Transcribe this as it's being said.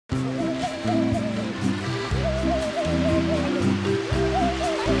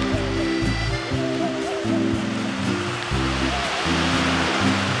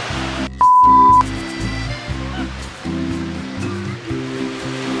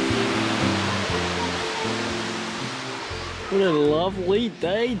What a lovely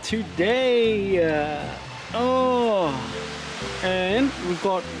day today. And we've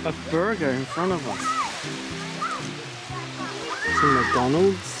got a burger in front of us. Some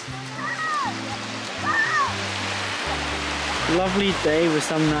McDonald's. Lovely day with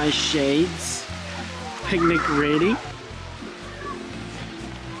some nice shades. Picnic ready.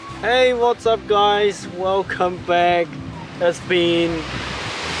 Hey, what's up guys? Welcome back. It's been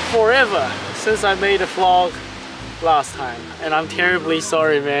forever since I made a vlog last time, and I'm terribly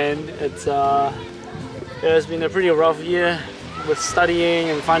sorry, man. It's been a pretty rough year with studying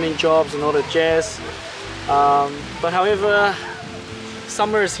and finding jobs and all the jazz. But however,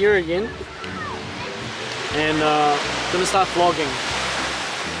 summer is here again, and gonna start vlogging.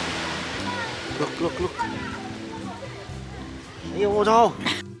 Look. Hey, what all?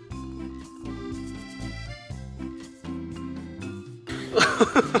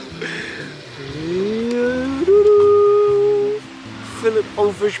 Philip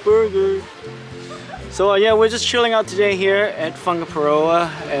Fish Burger. So yeah, we're just chilling out today here at Whangaparoa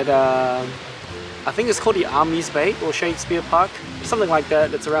at I think it's called the Army's Bay or Shakespeare Park, something like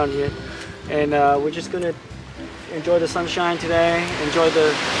that. It's around here, and we're just gonna enjoy the sunshine today, enjoy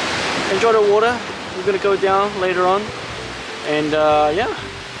the water. We're gonna go down later on, and yeah.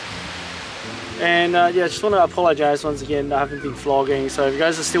 And yeah, just want to apologize once again. I haven't been vlogging, so if you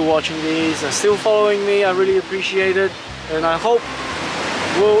guys are still watching these, are still following me, I really appreciate it. And I hope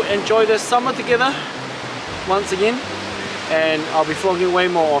we'll enjoy this summer together once again. And I'll be vlogging way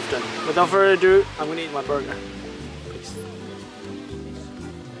more often. Without further ado, I'm gonna eat my burger. Peace.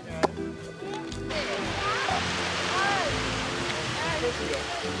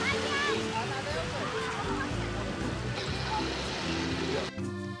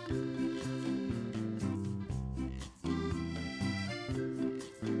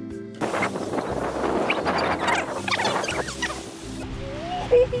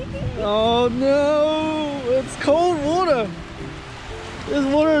 Oh no! It's cold water! This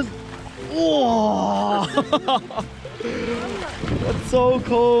water is... Oh! It's so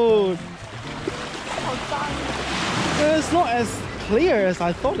cold! It's not as clear as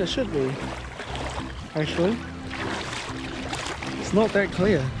I thought it should be. Actually. It's not that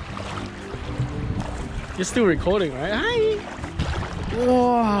clear. You're still recording, right? Hi!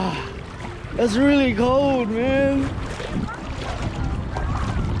 Wow! It's really cold, man!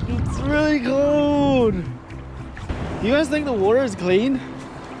 It's really cold! Do you guys think the water is clean?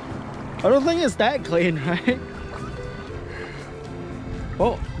 I don't think it's that clean, right?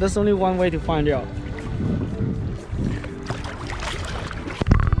 Well, there's only one way to find out.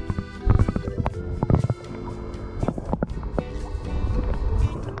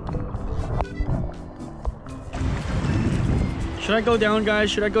 Should I go down, guys?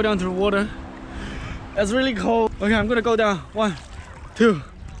 Should I go down to the water? It's really cold. Okay, I'm gonna go down. 1, 2,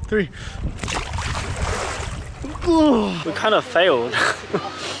 3. We kind of failed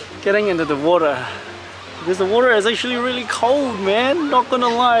getting into the water because the water is actually really cold, man. Not gonna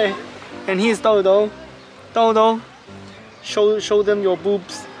lie. And here's Dodo. Dodo, show them your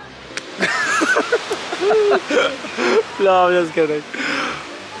boobs. No, I'm just kidding.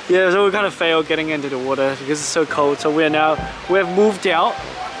 Yeah, so we kind of failed getting into the water because it's so cold. So we have moved out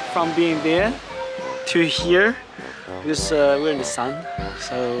from being there to here because we're in the sun.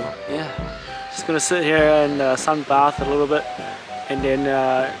 So yeah, just gonna sit here and sunbath a little bit and then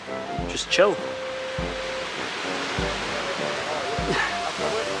just chill.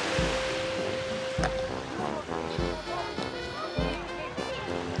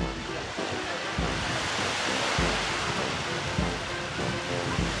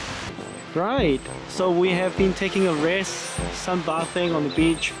 Right, so we have been taking a rest, sunbathing on the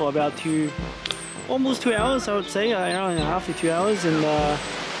beach for about almost 2 hours, I would say, an hour and a half to 2 hours, and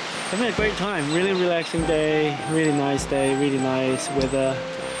having a great time. Really relaxing day, really nice weather.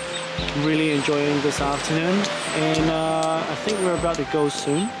 Really enjoying this afternoon, and I think we're about to go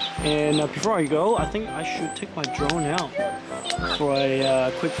soon. And before I go, I think I should take my drone out for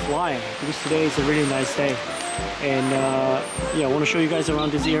a quick fly because today is a really nice day. And yeah, I want to show you guys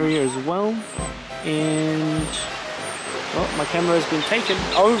around this area as well. And well, my camera has been taken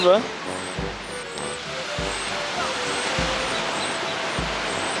over.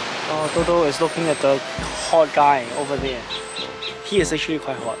 Oh, Dodo is looking at the hot guy over there. He is actually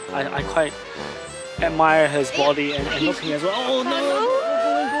quite hot. I quite admire his body and looking as well. Oh no!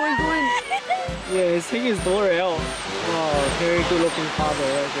 Going. Yeah, he's taking his daughter out. Wow, very good looking father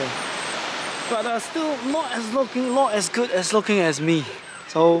right there. But still not as good as looking as me.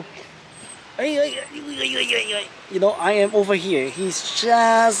 So, you know, I am over here. He's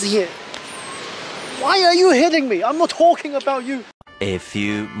just here. Why are you hitting me? I'm not talking about you. A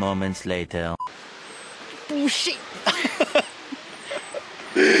few moments later. Bullshit.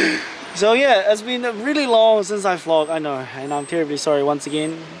 So yeah, it's been really long since I vlogged, I know, and I'm terribly sorry once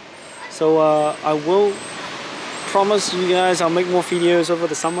again. So I will promise you guys I'll make more videos over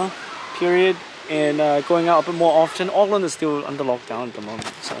the summer period and going out a bit more often. Auckland is still under lockdown at the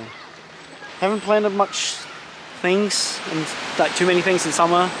moment, so haven't planned much things, and like too many things in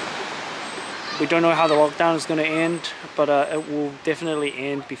summer. We don't know how the lockdown is going to end, but it will definitely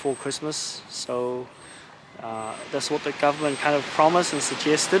end before Christmas. So that's what the government kind of promised and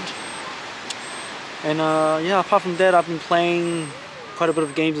suggested. And yeah, apart from that, I've been playing quite a bit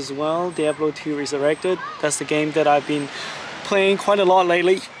of games as well. Diablo 2 Resurrected. That's the game that I've been playing quite a lot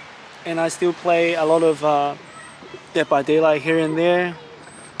lately. And I still play a lot of Dead by Daylight here and there.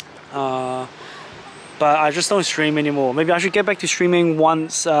 But I just don't stream anymore. Maybe I should get back to streaming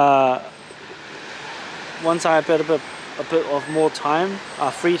once I have a bit of more time,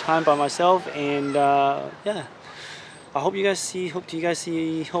 free time by myself. And yeah. I hope to see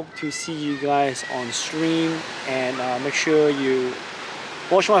you guys on stream, and make sure you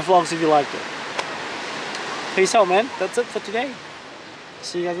watch my vlogs if you liked it. Peace out, man. That's it for today.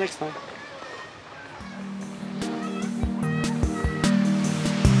 See you guys next time.